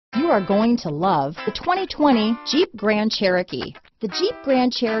are going to love the 2020 Jeep Grand Cherokee. The Jeep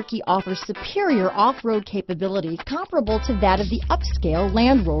Grand Cherokee offers superior off-road capabilities comparable to that of the upscale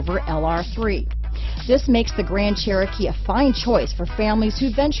Land Rover LR3. This makes the Grand Cherokee a fine choice for families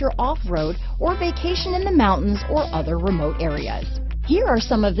who venture off-road or vacation in the mountains or other remote areas. Here are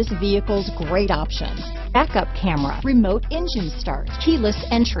some of this vehicle's great options: backup camera, remote engine start, keyless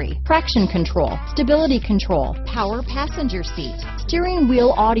entry, traction control, stability control, power passenger seat, steering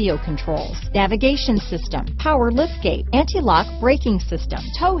wheel audio controls, navigation system, power liftgate, anti-lock braking system,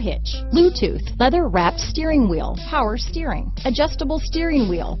 tow hitch, Bluetooth, leather-wrapped steering wheel, power steering, adjustable steering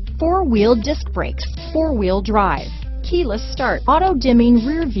wheel, four-wheel disc brakes, four-wheel drive, keyless start, auto-dimming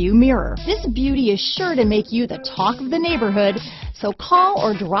rear view mirror. This beauty is sure to make you the talk of the neighborhood, so call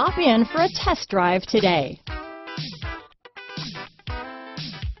or drop in for a test drive today.